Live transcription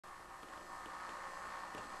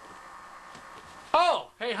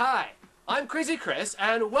Hey, hi. I'm Crazy Chris,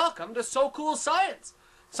 and welcome to So Cool Science.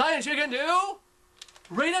 Science you can do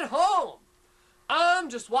right at home. I'm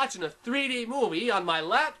just watching a 3D movie on my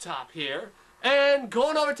laptop here and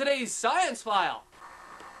going over today's science file.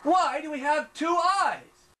 Why do we have two eyes?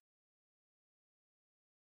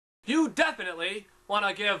 You definitely want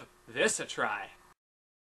to give this a try.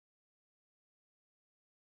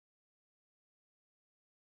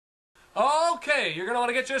 Okay, you're going to want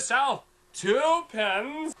to get yourself 2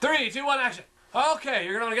 pens. 3, 2, 1, action. Okay,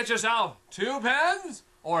 you're going to want to get yourself 2 pens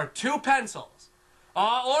or 2 pencils.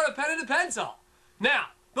 Or a pen and a pencil. Now,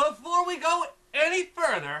 before we go any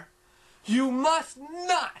further, you must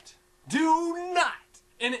not, do not,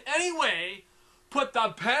 in any way, put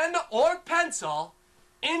the pen or pencil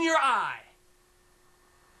in your eye.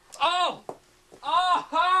 Oh!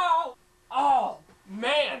 Oh! Oh!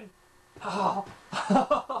 Man! Oh!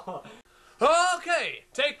 Okay,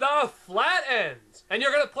 take the flat ends, and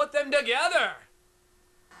you're going to put them together.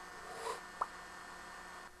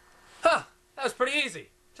 Huh, that was pretty easy.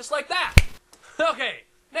 Just like that. Okay,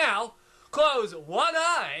 now, close one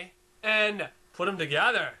eye and put them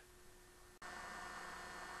together.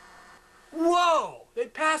 Whoa, they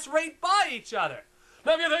pass right by each other.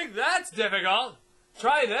 Now if you think that's difficult,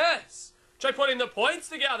 try this. Try putting the points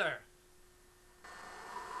together.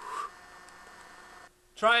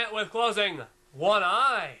 Try it with closing one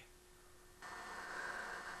eye.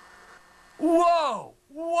 Whoa!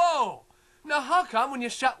 Whoa! Now how come when you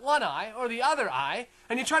shut one eye or the other eye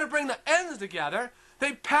and you try to bring the ends together,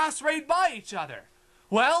 they pass right by each other?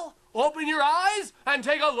 Well, open your eyes and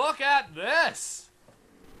take a look at this.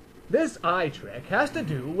 This eye trick has to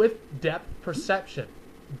do with depth perception.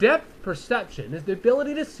 Depth perception is the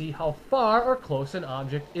ability to see how far or close an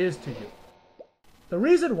object is to you. The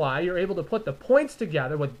reason why you're able to put the points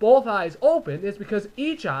together with both eyes open is because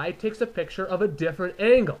each eye takes a picture of a different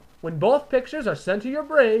angle. When both pictures are sent to your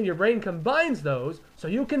brain combines those so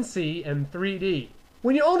you can see in 3D.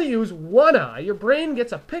 When you only use one eye, your brain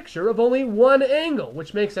gets a picture of only one angle,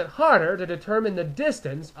 which makes it harder to determine the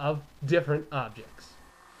distance of different objects.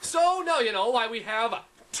 So now you know why we have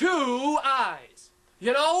two eyes.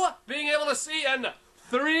 You know, being able to see in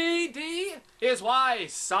 3D is why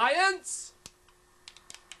science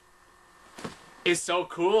is so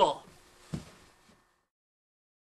cool.